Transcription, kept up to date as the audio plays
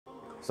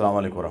Assalamu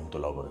alaikum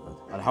warahmatullahi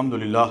wabarakatuh.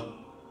 Alhamdulillah.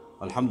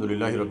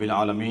 Alhamdulillahi Rabbil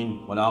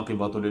Alameen. Wal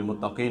aqibatu lil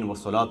muttaqeen.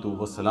 Wassalatu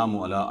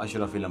wassalamu ala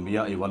ashrafil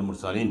anbiya'i wal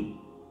mursalin.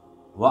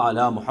 Wa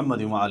ala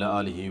Muhammadin wa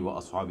ala alihi wa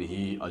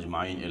ashabihi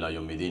ajma'in ila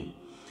yawmiddin.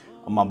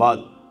 Amma ba'd.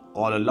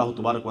 قال الله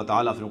تبارك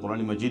وتعالى في القرآن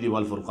المجيد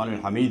والفرقان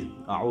الحميد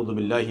أعوذ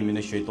بالله من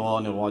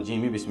الشيطان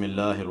الرجيم بسم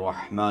الله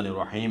الرحمن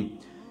الرحيم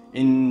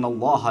إن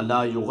الله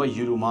لا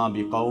يغير ما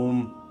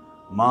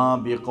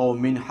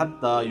بقوم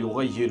حتى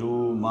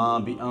يغيروا ما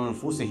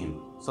بأنفسهم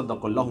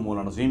صدق الله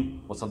مولانا العظيم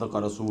وصدق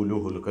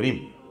رسوله الكريم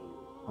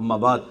أما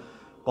بعد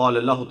قال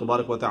الله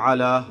تبارك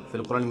وتعالى في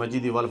القرآن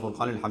المجيد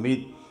والفرقان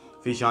الحميد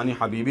في شان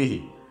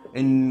حبيبه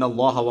إن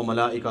الله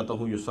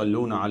وملائكته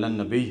يصلون على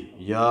النبي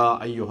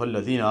يا أيها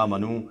الذين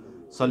آمنوا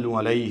Sallu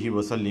alayhi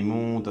wa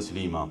sallimu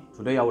taslima.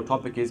 Today our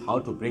topic is how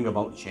to bring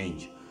about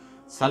change.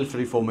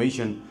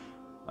 Self-reformation.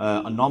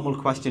 A normal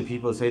question,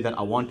 people say that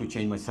I want to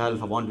change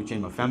myself, I want to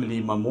change my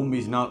family, my mom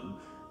is not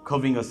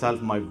covering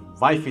herself, my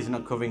wife is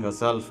not covering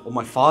herself, or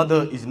my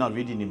father is not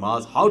reading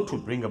namaz. How to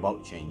bring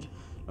about change?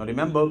 Now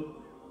remember,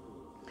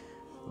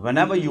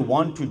 whenever you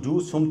want to do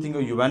something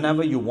or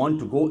whenever you want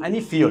to go any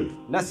field,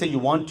 let's say you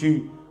want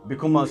to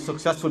become a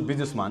successful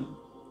businessman,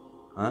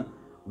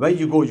 where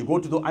you go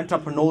to the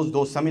entrepreneurs,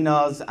 those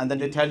seminars, and then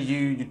they tell you,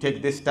 you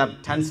take this step,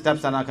 10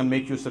 steps and I can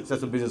make you a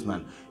successful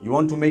businessman. You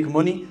want to make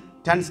money,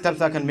 10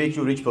 steps I can make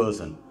you a rich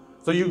person.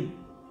 So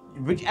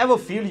whichever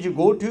field you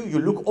go to, you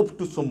look up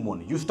to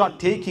someone. You start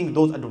taking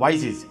those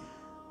advices.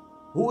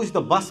 Who is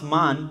the best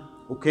man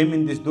who came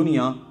in this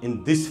dunya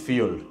in this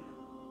field?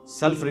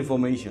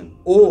 Self-reformation,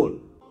 or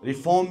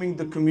reforming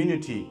the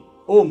community,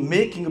 or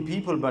making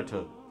people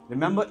better.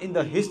 Remember, in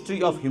the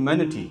history of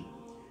humanity,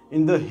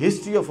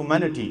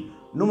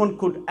 no one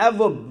could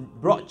ever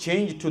brought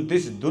change to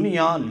this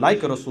dunya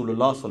like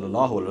Rasulullah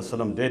sallallahu alaihi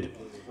wasallam did.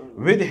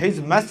 With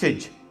his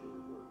message,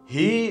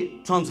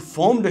 he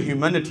transformed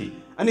humanity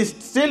and is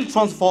still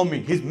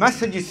transforming. His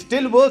message is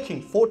still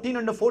working.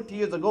 1440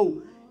 years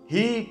ago,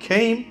 he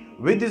came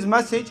with his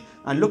message,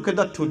 and look at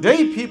that.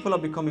 Today, people are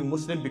becoming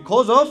Muslim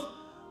because of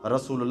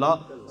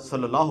Rasulullah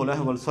sallallahu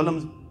alaihi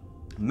wasallam's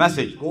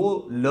message.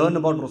 Go learn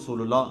about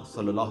Rasulullah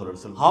sallallahu alaihi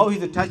wasallam. How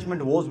his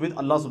attachment was with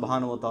Allah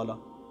subhanahu wa ta'ala.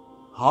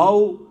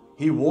 How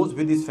he was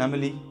with his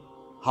family,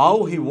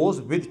 how he was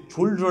with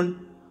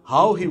children,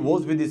 how he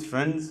was with his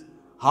friends,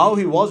 how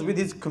he was with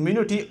his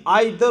community,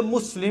 either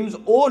Muslims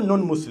or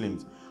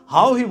non-Muslims,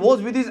 how he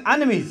was with his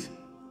enemies.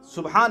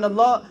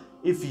 Subhanallah,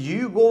 if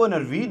you go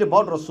and read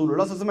about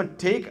Rasulullah and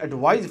take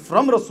advice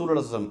from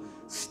Rasulullah,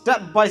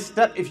 step by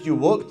step, if you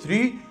work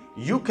through,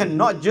 you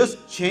cannot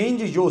just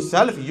change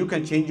yourself, you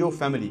can change your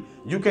family,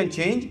 you can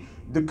change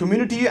the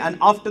community, and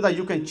after that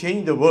you can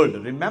change the world.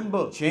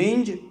 Remember,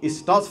 change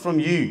starts from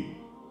you.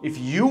 If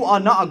you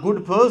are not a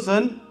good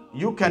person,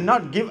 you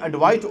cannot give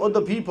advice to other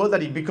people that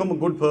you become a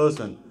good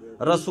person.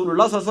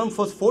 Rasulullah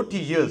for 40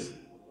 years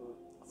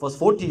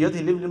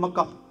he lived in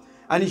Makkah,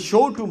 and he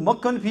showed to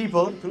Meccan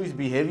people through his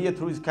behavior,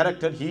 through his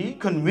character, he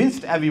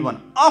convinced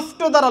everyone.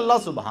 After that, Allah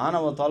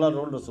subhanahu wa ta'ala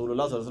told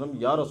Rasulullah,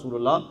 Ya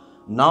Rasulullah,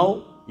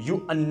 now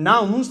you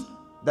announced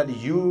that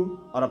you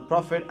are a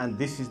prophet and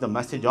this is the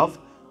message of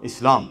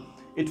Islam.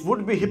 It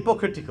would be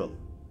hypocritical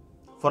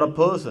for a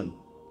person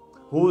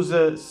who's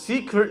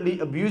secretly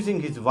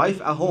abusing his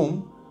wife at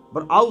home,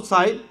 but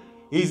outside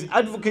he's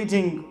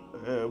advocating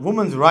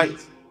women's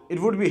rights. It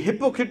would be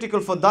hypocritical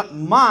for that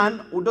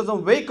man who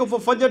doesn't wake up for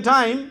Fajr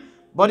time,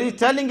 but he's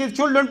telling his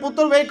children,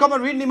 Putra, wake up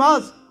and read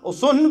namaz, or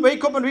son,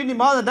 wake up and read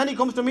namaz, and then he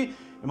comes to me,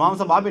 Imam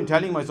Sahib, I've been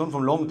telling my son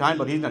for a long time,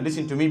 but he's not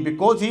listening to me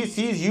because he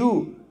sees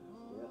you.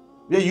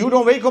 Yeah, you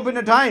don't wake up in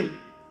a time.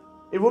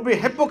 It would be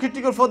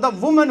hypocritical for that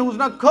woman who's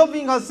not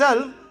covering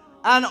herself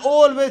and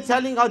always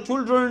telling her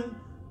children,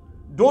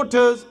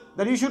 daughters,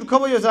 that you should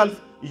cover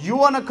yourself.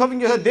 You are not covering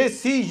yourself. They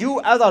see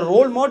you as a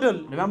role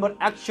model. Remember,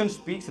 action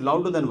speaks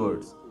louder than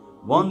words.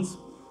 Once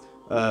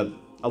a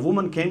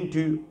woman came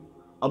to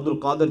Abdul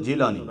Qadir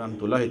Jilani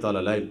rahmatullahi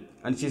ta'ala,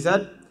 and she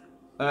said,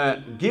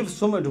 give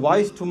some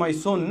advice to my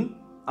son.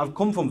 I've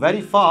come from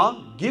very far.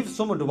 Give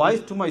some advice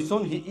to my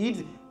son. He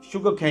eats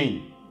sugar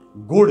cane,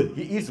 good.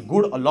 He eats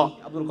good a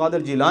lot. Abdul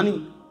Qadir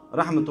Jilani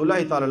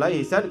rahmatullahi ta'ala,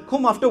 he said,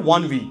 come after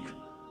 1 week.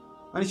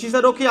 And she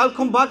said, okay, I'll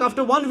come back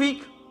after 1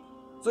 week.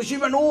 So she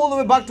went all the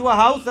way back to her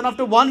house, and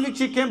after 1 week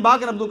she came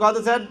back, and Abdul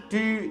Qadir said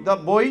to the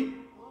boy,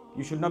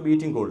 you should not be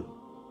eating gold.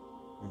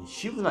 And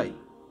she was like,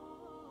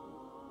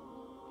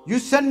 you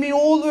sent me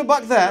all the way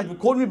back there, you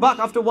called me back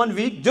after 1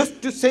 week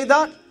just to say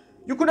that?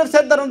 You could have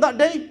said that on that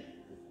day.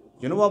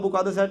 You know what Abu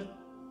Qadir said?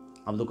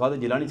 Abdul Qadir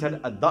Jilani said,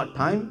 at that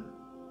time,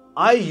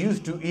 I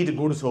used to eat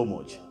good so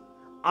much.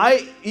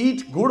 I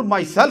eat good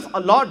myself a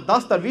lot.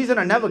 That's the reason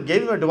I never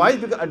gave him advice,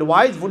 because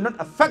advice would not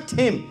affect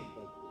him.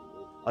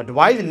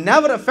 Advice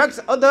never affects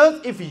others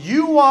if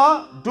you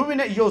are doing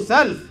it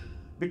yourself,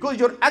 because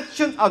your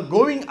actions are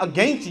going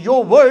against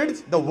your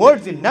words. The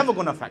words is never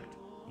going to affect.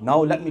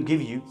 Now let me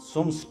give you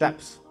some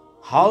steps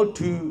how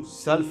to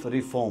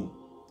self-reform.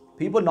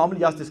 People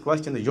normally ask this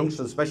question, the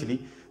youngsters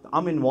especially,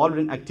 I'm involved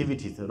in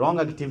activities, wrong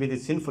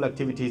activities, sinful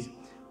activities.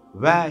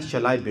 Where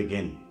shall I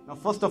begin? Now,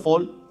 first of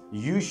all,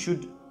 you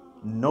should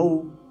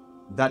know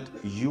that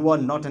you are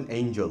not an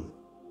angel.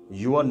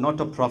 You are not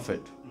a prophet.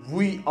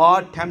 We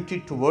are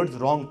tempted towards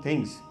wrong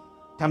things.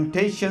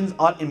 Temptations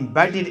are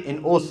embedded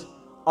in us.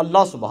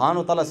 Allah subhanahu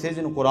wa ta'ala says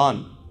in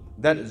Quran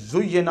that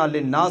Zuyyina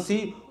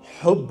linnasi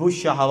hubbu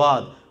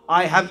shahawat.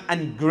 I have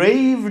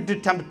engraved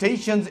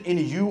temptations in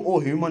you,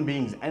 O human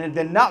beings, and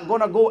they're not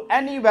gonna go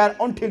anywhere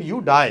until you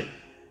die.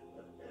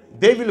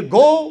 They will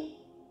go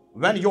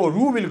when your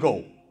ruh will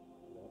go.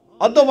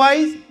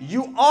 Otherwise,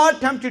 you are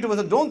tempted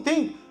to. Don't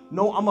think,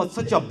 no, I'm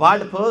such a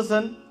bad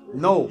person.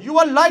 No, you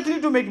are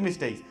likely to make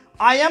mistakes.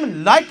 I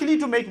am likely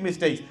to make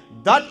mistakes.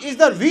 That is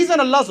the reason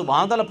Allah subhanahu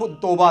wa ta'ala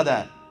put tawbah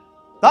there.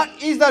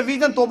 That is the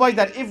reason tawbah is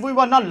there. If we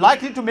were not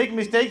likely to make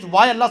mistakes,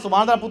 why Allah subhanahu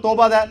wa ta'ala put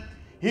tawbah there?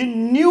 He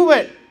knew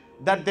it,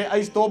 that there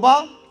is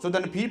tawbah. So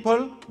then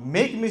people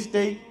make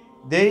mistake,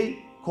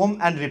 they come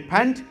and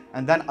repent,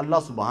 and then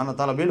Allah subhanahu wa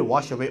ta'ala will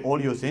wash away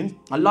all your sins.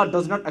 Allah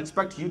does not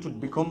expect you to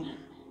become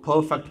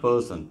perfect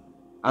person.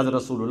 As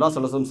Rasulullah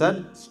sallallahu alaihi wasallam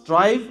said,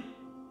 strive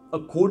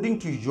according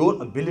to your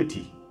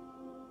ability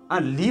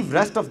and leave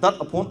rest of that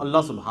upon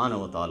Allah subhanahu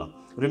wa ta'ala.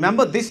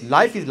 Remember, this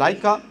life is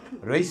like a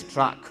race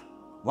track.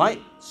 Why?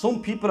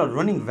 Some people are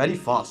running very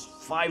fast.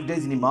 5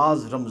 days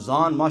namaz,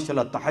 Ramzan,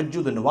 mashallah,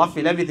 tahajjud,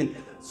 nawafil, everything.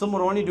 Some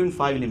are only doing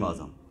 5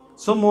 namaz.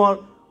 Some are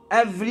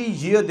every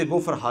year they go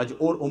for Hajj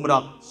or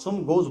Umrah.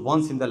 Some goes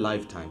once in their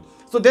lifetime.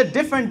 So there are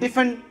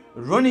different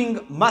running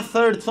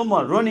methods. Some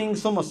are running,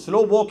 some are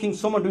slow walking,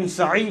 some are doing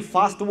sa'i,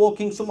 fast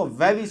walking, some are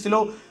very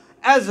slow.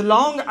 As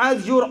long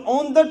as you're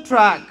on the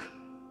track,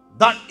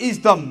 that is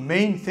the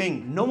main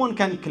thing. No one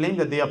can claim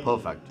that they are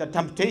perfect. The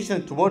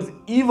temptation towards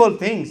evil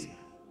things,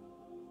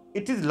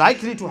 it is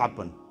likely to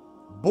happen.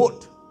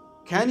 But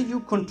can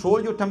you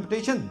control your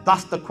temptation?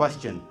 That's the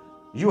question.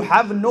 You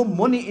have no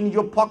money in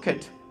your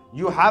pocket.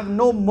 You have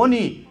no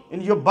money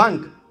in your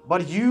bank,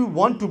 but you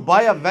want to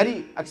buy a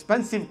very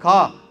expensive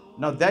car.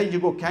 Now there you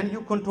go. Can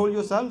you control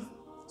yourself?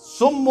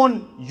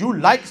 You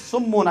like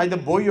someone, either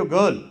boy or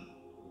girl.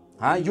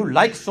 You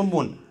like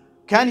someone.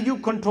 Can you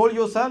control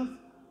yourself?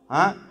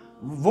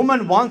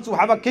 Woman wants to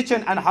have a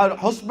kitchen and her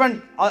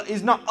husband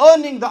is not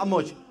earning that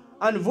much.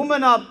 And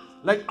women are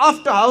like,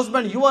 after her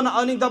husband, you are not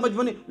earning that much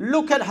money.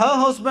 Look at her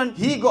husband.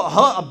 He got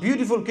her a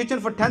beautiful kitchen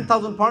for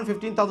 10,000 pounds,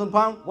 15,000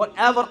 pounds.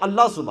 Whatever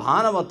Allah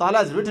subhanahu wa ta'ala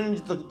has written in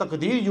the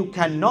taqdeer, you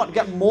cannot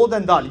get more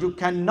than that. You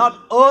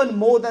cannot earn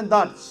more than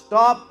that.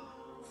 Stop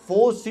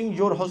forcing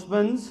your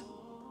husbands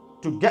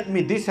to get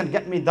me this and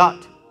get me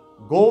that.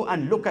 Go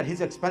and look at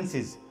his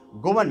expenses.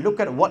 Go and look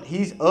at what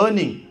he's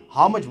earning.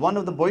 How much. One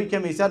of the boy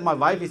came, he said, my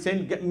wife is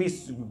saying, get me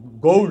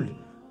gold.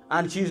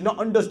 And she's not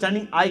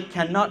understanding, I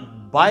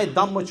cannot buy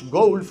that much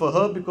gold for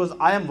her because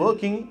I am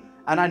working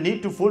and I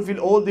need to fulfill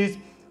all these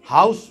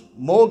house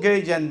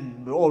mortgage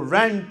and or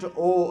rent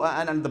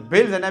and the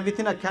bills and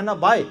everything. I cannot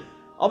buy.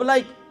 I'm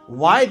like,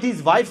 why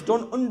these wives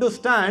don't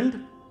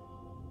understand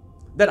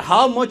that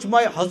how much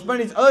my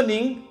husband is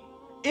earning?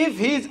 If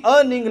he's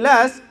earning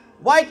less,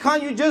 why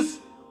can't you just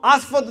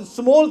ask for the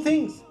small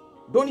things?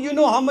 Don't you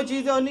know how much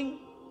he's earning?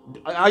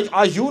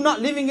 Are you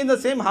not living in the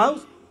same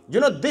house? You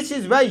know, this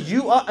is where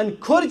you are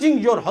encouraging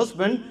your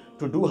husband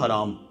to do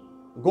haram.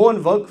 Go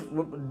and work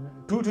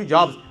 2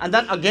 jobs. And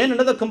then again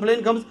another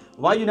complaint comes,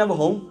 why you never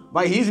home?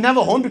 Why he's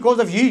never home? Because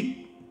of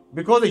you.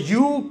 Because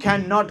you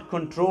cannot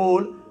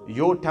control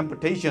your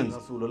temptations.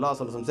 Rasulullah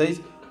sallallahu alaihi wasallam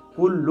says,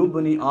 Kullu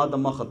bani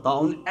Adama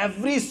khata'un.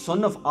 Every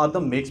son of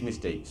Adam makes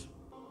mistakes.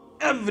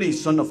 Every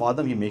son of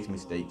Adam, he makes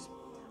mistakes.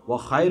 Wa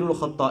khairul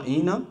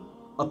khata'ina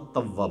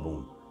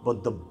at-tawwabun.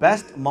 But the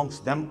best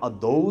amongst them are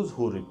those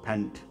who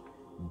repent.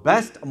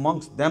 Best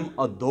amongst them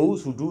are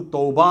those who do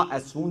tawbah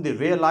as soon they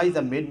realize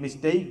they made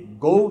mistake.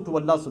 Go to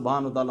Allah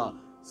subhanahu wa ta'ala,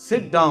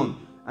 sit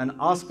down and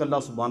ask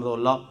Allah subhanahu wa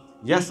ta'ala,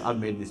 yes, I've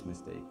made this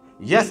mistake.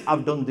 Yes,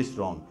 I've done this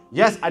wrong.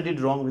 Yes, I did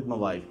wrong with my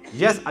wife.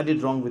 Yes, I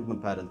did wrong with my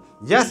parents.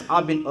 Yes,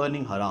 I've been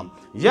earning haram.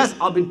 Yes,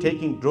 I've been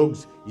taking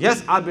drugs.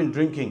 Yes, I've been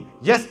drinking.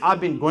 Yes,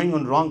 I've been going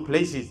on wrong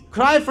places.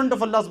 Cry in front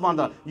of Allah subhanahu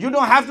wa ta'ala. You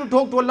don't have to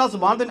talk to Allah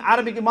subhanahu wa ta'ala in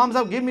Arabic. Imam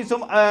Sahib, give me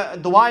some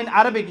dua in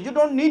Arabic. You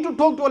don't need to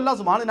talk to Allah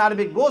subhanahu wa ta'ala in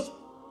Arabic. Go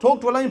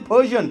talk to Allah in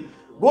Persian.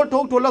 Go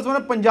talk to Allah subhanahu wa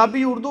ta'ala in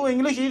Punjabi, Urdu,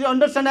 English. You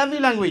understand every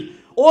language.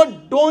 Or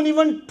don't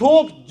even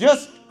talk,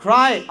 just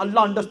cry.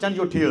 Allah understands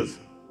your tears.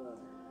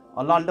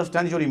 Allah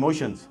understands your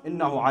emotions.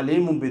 Innahu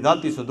alimun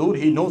bidhati sudur.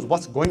 He knows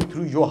what's going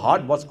through your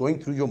heart, what's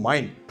going through your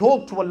mind.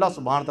 Talk to Allah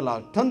subhanahu wa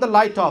ta'ala. Turn the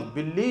light off.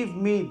 Believe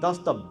me, that's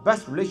the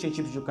best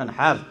relationships you can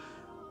have.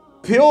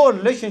 Pure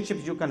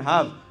relationships you can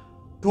have.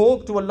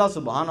 Talk to Allah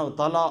subhanahu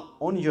wa ta'ala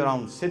on your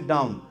own. Sit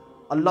down.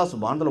 Allah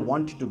subhanahu wa ta'ala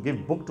wanted to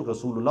give book to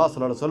Rasulullah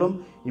sallallahu alaihi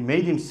wasallam. He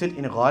made him sit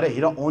in Ghar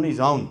Hira on his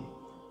own.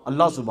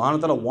 Allah subhanahu wa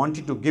ta'ala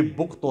wanted to give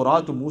book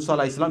Torah to Musa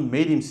alayhi salam,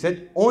 made him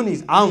sit on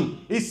his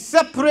own. He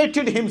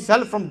separated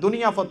himself from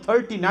dunya for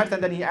 30 nights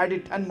and then he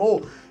added 10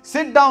 more.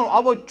 Sit down.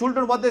 Our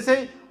children, what they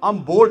say?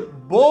 I'm bored.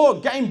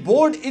 Getting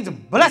bored is a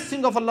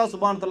blessing of Allah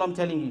subhanahu wa ta'ala, I'm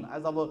telling you.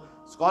 As our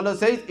scholar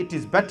says, it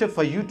is better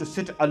for you to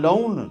sit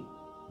alone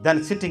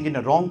than sitting in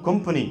a wrong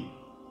company.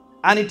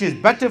 And it is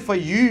better for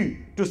you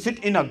to sit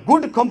in a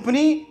good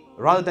company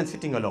rather than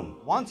sitting alone.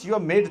 Once you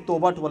have made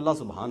tawbah to Allah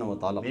subhanahu wa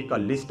ta'ala, make a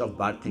list of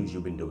bad things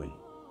you've been doing.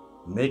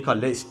 Make a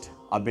list.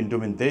 I've been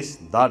doing this,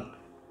 that.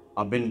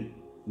 I've been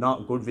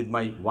not good with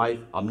my wife.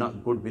 I'm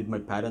not good with my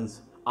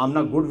parents. I'm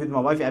not good with my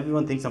wife.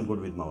 Everyone thinks I'm good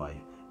with my wife.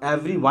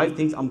 Every wife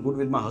thinks I'm good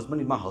with my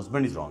husband if my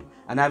husband is wrong.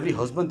 And every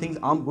husband thinks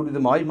I'm good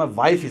with my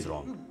wife is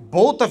wrong.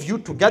 Both of you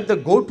together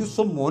go to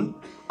someone,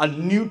 a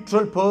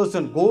neutral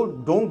person.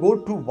 Don't go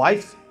to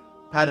wife's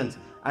parents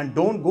and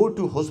don't go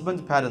to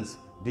husband's parents.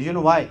 Do you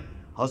know why?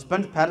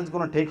 Husband's parents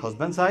gonna take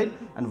husband's side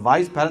and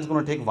wife's parents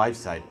gonna take wife's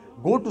side.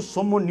 Go to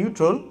someone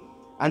neutral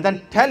and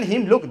then tell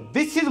him, look,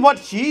 this is what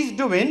she's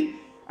doing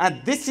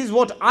and this is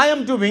what I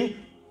am doing.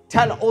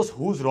 Tell us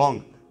who's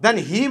wrong. Then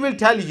he will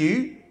tell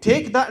you,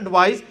 take that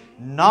advice.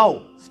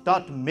 Now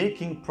start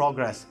making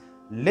progress.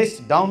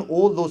 List down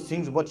all those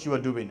things what you are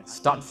doing.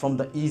 Start from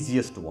the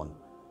easiest one.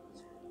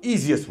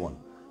 Easiest one.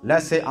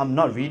 Let's say I'm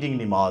not reading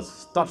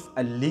namaz.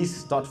 At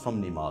least start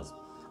from namaz.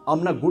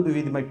 I'm not good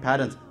with my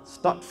parents.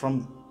 Start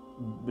from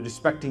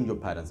respecting your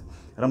parents.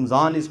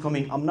 Ramzan is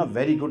coming. I'm not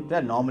very good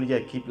there. Normally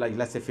I keep like,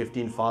 let's say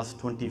 15 fasts,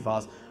 20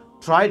 fasts.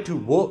 Try to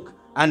work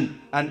and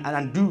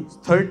do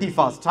 30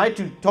 fasts. Try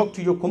to talk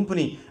to your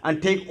company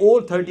and take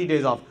all 30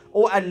 days off.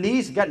 Or at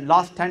least get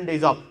last 10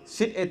 days off.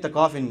 Sit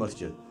itikaf in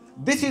masjid.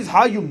 This is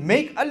how you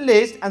make a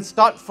list and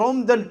start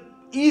from the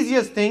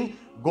easiest thing.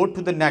 Go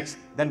to the next,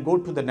 then go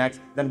to the next,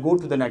 then go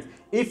to the next.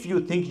 If you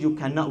think you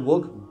cannot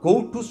work,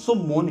 go to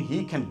someone,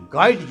 he can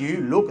guide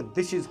you. Look,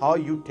 this is how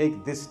you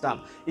take this step.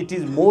 It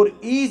is more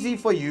easy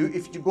for you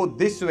if you go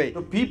this way.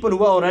 The people who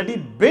have already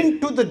been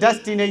to the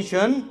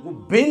destination,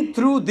 who've been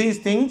through these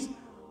things,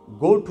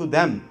 go to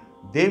them.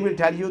 They will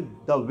tell you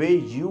the way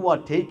you are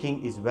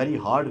taking is very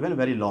hard and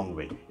very long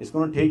way. It's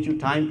going to take you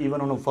time even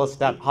on the first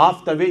step.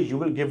 Half the way you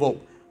will give up.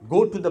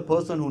 Go to the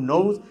person who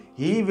knows.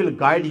 He will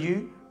guide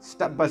you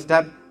step by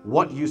step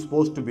what you're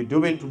supposed to be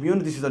doing. To be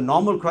honest, this is a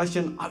normal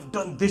question. I've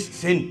done this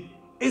sin.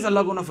 Is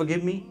Allah going to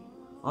forgive me?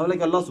 I'm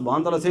like, Allah subhanahu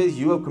wa ta'ala says,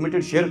 you have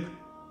committed shirk.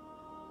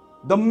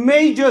 The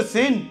major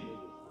sin.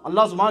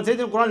 Allah subhanahu wa ta'ala says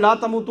in the Quran, La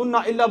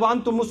tamutunna illa wa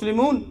antum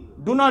muslimun.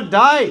 Do not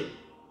die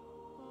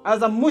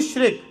as a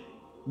mushrik.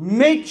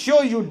 Make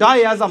sure you die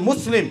as a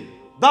Muslim.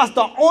 That's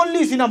the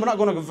only sin I'm not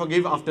going to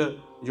forgive after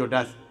your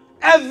death.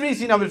 Every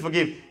sin I will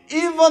forgive.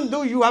 Even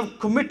though you have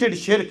committed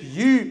shirk,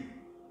 you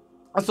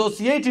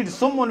associated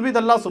someone with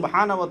Allah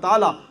subhanahu wa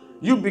ta'ala,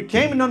 you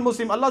became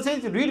non-Muslim. Allah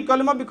says, read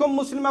kalima, become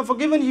Muslim, I've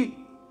forgiven you.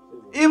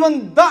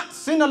 Even that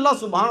sin Allah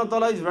subhanahu wa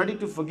ta'ala is ready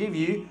to forgive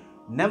you.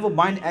 Never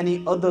mind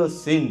any other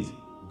sins.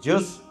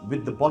 Just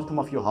with the bottom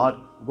of your heart,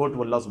 go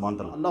to Allah subhanahu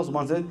wa ta'ala. Allah subhanahu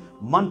wa ta'ala says,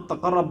 Man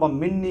taqarraba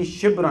minni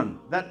shibran.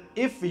 That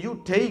if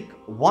you take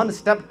one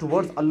step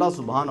towards Allah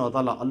subhanahu wa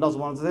ta'ala, Allah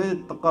subhanahu wa ta'ala says,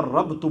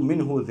 Taqarrabtu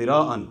minhu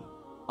dhira'an.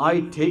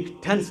 I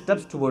take 10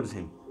 steps towards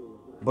him.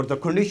 But the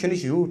condition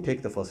is you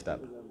take the first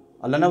step.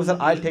 Allah never said,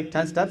 I'll take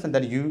 10 steps and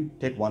then you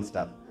take one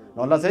step.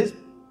 Now Allah says,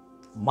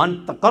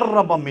 Man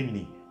taqarraba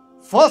minni.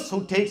 First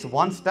who takes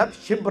one step,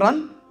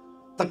 shibran,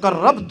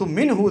 taqarrabtu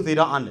minhu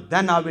dhira'an.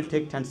 Then I will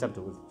take 10 steps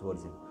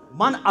towards him.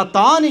 Man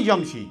atani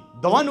yamshi.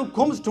 The one who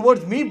comes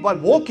towards me by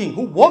walking,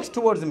 who walks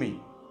towards me.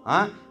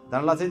 Then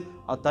Allah says,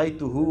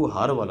 Ataituhu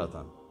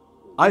harwalatan.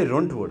 I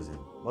run towards him.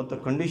 But the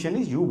condition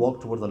is you walk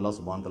towards Allah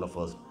subhanahu wa ta'ala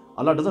first.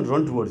 Allah doesn't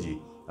run towards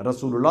you.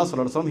 Rasulullah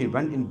sallallahu alaihi wasallam, he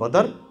went in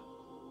Badr,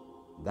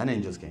 then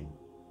angels came.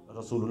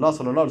 Rasulullah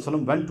sallallahu alaihi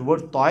wasallam went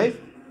towards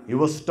Taif, he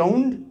was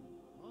stoned,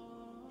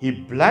 he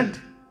bled,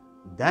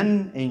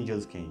 then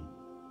angels came.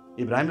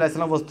 Ibrahim alayhi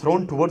salam was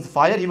thrown towards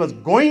fire, he was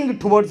going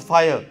towards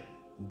fire.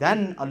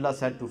 Then Allah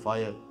said to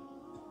fire,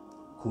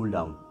 cool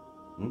down.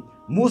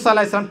 Musa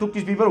alayhi salam took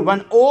his people,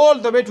 went all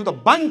the way to the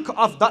bank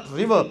of that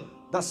river,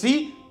 the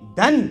sea.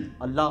 Then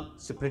Allah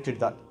separated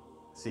that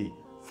sea.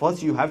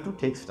 First you have to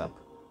take step.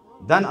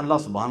 Then Allah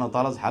subhanahu wa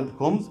ta'ala's help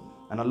comes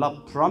and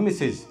Allah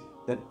promises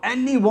that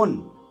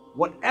anyone,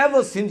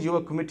 whatever sins you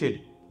have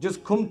committed,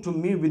 just come to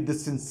me with the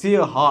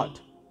sincere heart.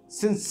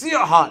 Sincere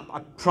heart. I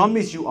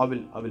promise you I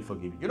will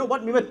forgive you. You know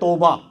what mean by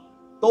tawbah?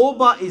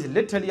 Tawbah is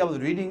literally, I was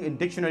reading in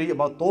dictionary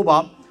about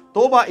tawbah.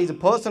 Tawbah is a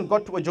person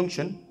got to a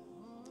junction.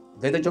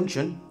 There's a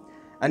junction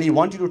and he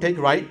wanted to take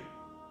right,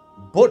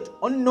 but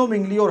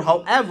unknowingly or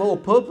however or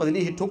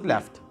purposely he took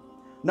left.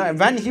 Now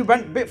when he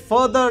went a bit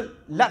further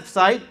left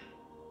side,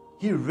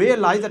 he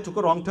realized that took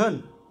a wrong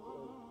turn.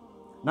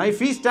 Now if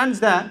he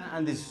stands there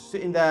and is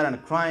sitting there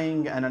and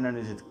crying and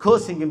is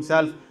cursing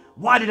himself,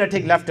 why did I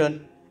take left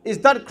turn? Is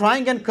that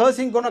crying and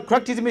cursing going to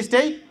correct his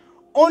mistake?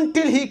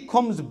 Until he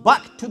comes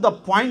back to the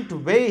point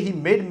where he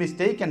made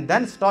mistake and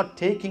then start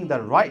taking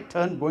the right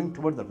turn, going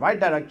towards the right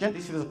direction.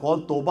 This is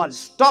called tawbah.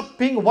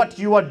 Stopping what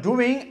you are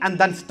doing and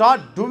then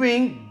start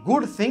doing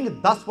good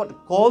thing. That's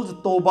what calls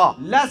tawbah.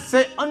 Let's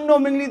say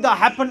unknowingly that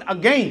happened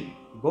again.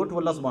 Go to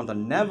Allah subhanahu wa ta'ala.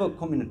 Never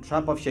come in a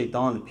trap of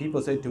shaitan.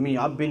 People say to me,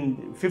 I've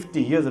been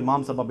 50 years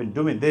Imam Sahib, I've been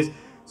doing this.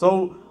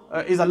 So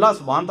is Allah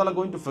subhanahu wa ta'ala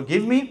going to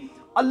forgive me?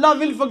 Allah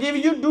will forgive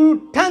you.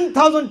 Do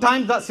 10,000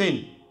 times that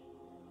sin.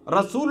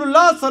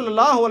 Rasulullah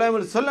sallallahu alaihi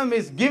wasallam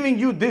is giving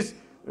you this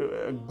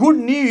good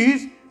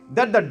news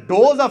that the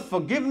doors of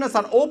forgiveness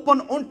are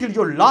open until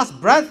your last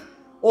breath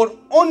or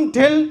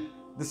until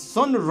the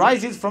sun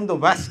rises from the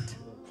west.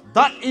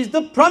 That is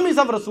the promise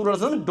of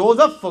Rasulullah. Doors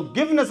of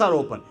forgiveness are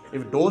open.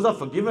 If doors of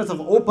forgiveness are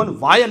open,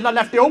 why Allah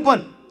left it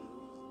open?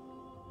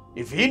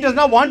 If He does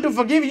not want to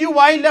forgive you,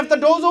 why He left the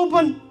doors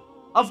open?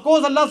 Of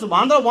course, Allah subhanahu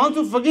wa ta'ala wants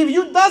to forgive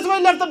you. That's why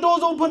He left the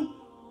doors open.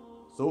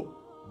 So,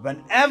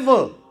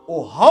 whenever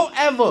or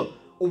however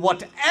or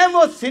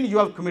whatever sin you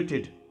have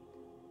committed,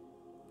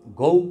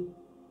 go,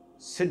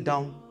 sit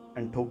down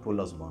and talk to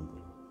Allah subhanahu wa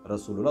ta'ala.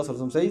 Rasulullah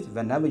sallallahu alaihi wasallam says,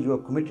 whenever you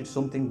have committed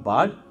something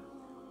bad,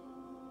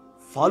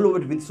 follow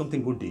it with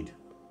something good deed.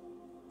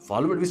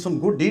 Follow it with some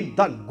good deed.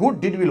 That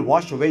good deed will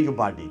wash away your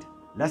bad deed.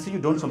 Let's say you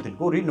done something.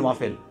 Go read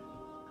Nawafil.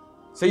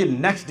 Say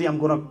next day I'm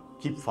going to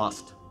keep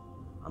fast.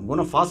 I'm going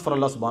to fast for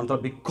Allah subhanahu wa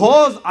ta'ala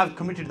because I've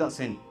committed that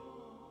sin.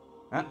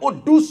 Or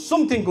do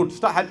something good.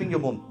 Start helping your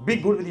mom. Be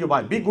good with your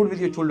wife. Be good with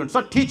your children.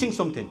 Start teaching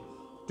something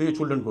to your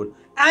children good.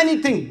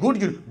 Anything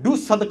good you do,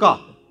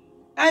 sadaqah.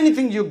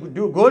 Anything you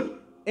do good,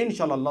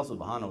 inshallah Allah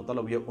subhanahu wa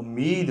ta'ala, we have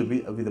umeed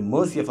with the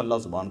mercy of Allah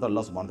subhanahu wa ta'ala,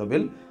 Allah subhanahu wa ta'ala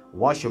will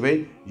wash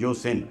away your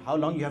sin. How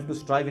long you have to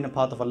strive in the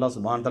path of Allah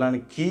subhanahu wa ta'ala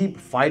and keep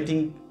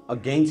fighting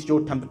against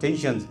your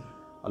temptations?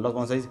 Allah subhanahu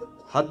wa ta'ala says,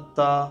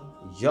 Hatta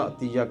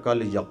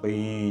ya'tiyakal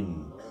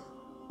yaqeen,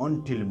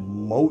 until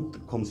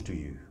maut comes to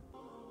you,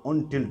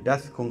 until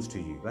death comes to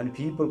you. When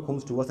people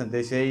comes to us and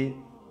they say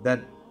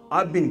that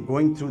I've been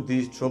going through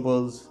these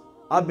troubles,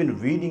 I've been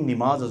reading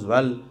namaz as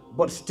well,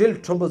 but still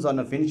troubles are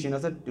not finishing. I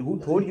said, who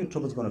told you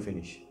troubles going to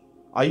finish?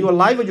 Are you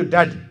alive or you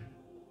dead?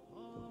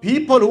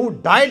 People who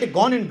died,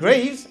 gone in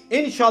graves,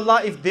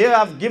 inshallah, if they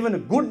have given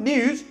good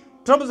news,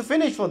 troubles are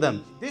finished for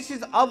them. This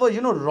is our,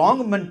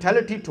 wrong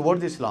mentality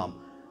towards Islam.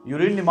 You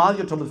read namaz,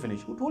 your troubles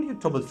finish. Who told you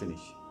troubles finish?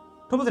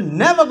 Troubles are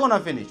never going to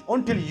finish.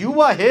 Until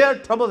you are here,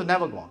 troubles are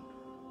never gone.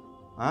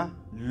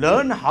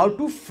 Learn how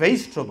to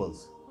face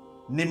troubles.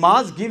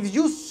 Namaz gives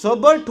you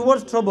sabr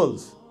towards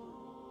troubles.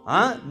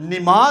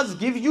 Namaz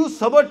gives you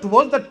sabr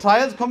towards the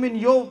trials come in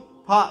your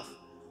path.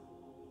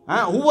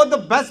 Who were the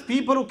best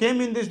people who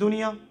came in this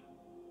dunya?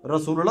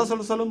 Rasulullah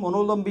sallallahu alaihi wasallam,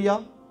 Manul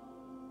Anbiya,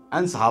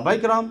 and Sahaba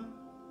Ikram.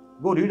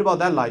 Go read about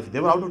their life. They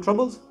were out of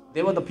troubles.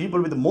 They were the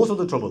people with the most of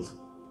the troubles.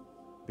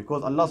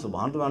 Because Allah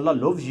subhanahu wa ta'ala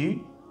loves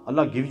you,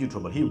 Allah gives you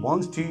trouble. He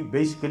wants to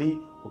basically,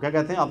 He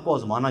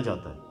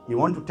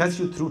wants to test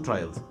you through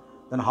trials.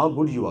 Then how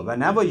good you are.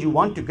 Whenever you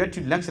want to get to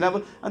the next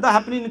level, and that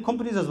happening in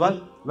companies as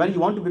well. When you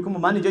want to become a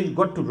manager, you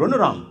got to run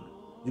around.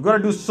 You got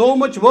to do so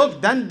much work.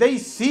 Then they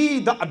see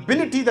the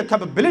ability, the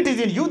capabilities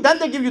in you. Then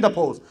they give you the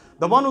post.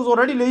 The one who's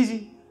already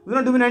lazy, who's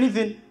not doing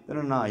anything,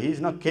 no, he's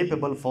not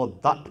capable for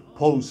that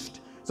post.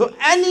 So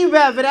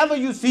anywhere, wherever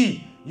you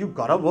see, you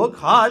got to work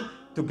hard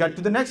to get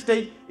to the next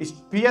stage. It's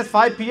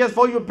PS5,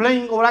 PS4 you're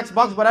playing, or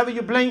Xbox, whatever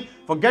you're playing.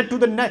 You get to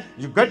the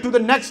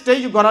next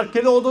stage, you got to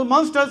kill all those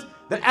monsters.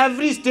 Then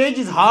every stage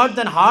is hard,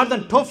 then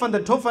tough, and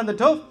the tough, and the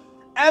tough.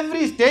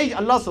 Every stage,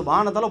 Allah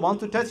subhanahu wa ta'ala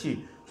wants to test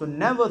you. So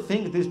never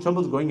think this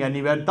trouble is going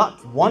anywhere.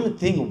 That one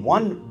thing,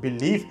 one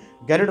belief,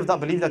 get rid of that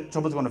belief that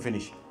trouble is going to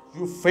finish.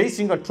 You're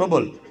facing a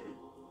trouble,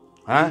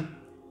 and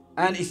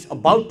it's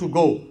about to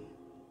go.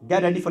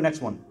 Get ready for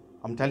next one.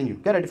 I'm telling you,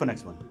 get ready for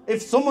next one.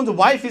 If someone's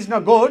wife is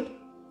not good,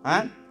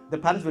 the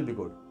parents will be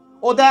good.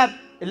 Or that,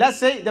 let's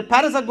say the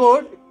parents are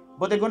good,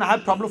 but they're going to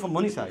have problem from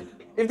money side.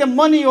 If the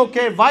money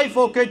okay, wife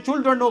okay,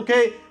 children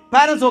okay,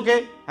 parents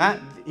okay,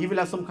 he will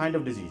have some kind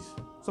of disease,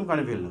 some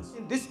kind of illness.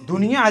 This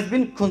dunya has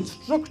been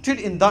constructed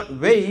in that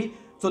way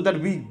so that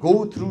we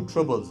go through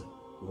troubles.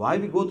 Why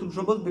we go through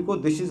troubles?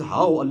 Because this is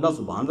how Allah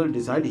subhanahu wa ta'ala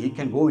decided He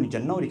can go in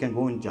Jannah or He can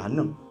go in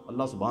Jahannam.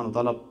 Allah subhanahu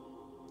wa ta'ala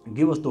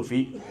give us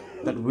tawfiq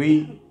that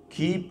we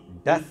keep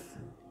death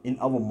in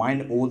our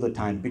mind all the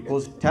time,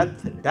 because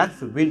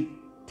death will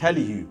tell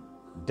you.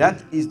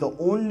 Death is the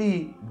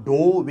only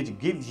door which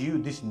gives you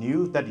this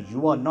news that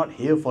you are not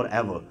here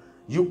forever.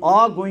 You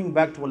are going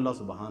back to Allah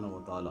subhanahu wa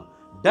ta'ala.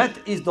 Death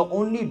is the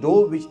only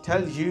door which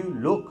tells you,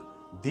 look,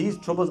 these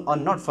troubles are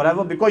not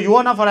forever, because you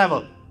are not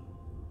forever.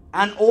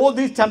 And all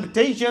these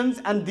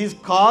temptations and these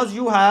cars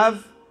you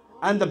have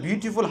and the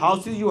beautiful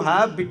houses you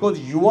have, because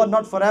you are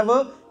not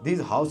forever, these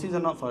houses are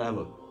not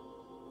forever.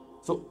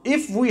 So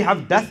if we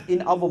have death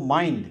in our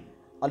mind,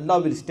 Allah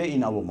will stay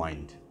in our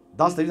mind.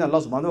 That's the reason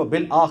Allah subhanahu wa ta'ala,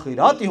 bil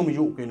akhiratihum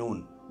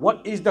yuqinun.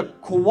 What is the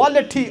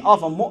quality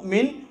of a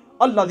mu'min?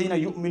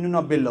 Alladhina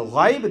yu'minuna bil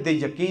ghaib, they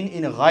yaqeen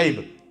in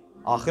ghaib.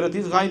 Akhirat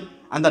is ghaib.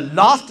 And the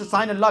last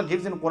sign Allah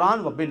gives in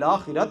Quran, wa bil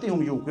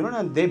akhiratihum yuqinun,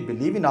 and they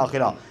believe in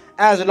akhirah.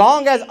 As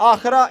long as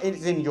akhirah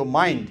is in your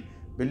mind,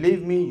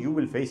 believe me, you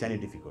will face any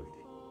difficulty.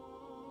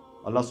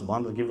 Allah subhanahu wa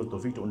ta'ala give us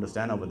tawfiq to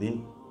understand our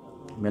deen.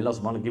 May Allah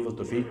subhanahu wa ta'ala give us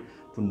tawfiq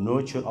to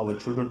nurture our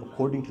children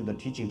according to the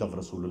teachings of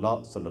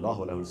Rasulullah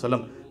sallallahu alaihi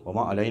wasallam. Wa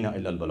ma alayna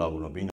illa al-balagul mubin.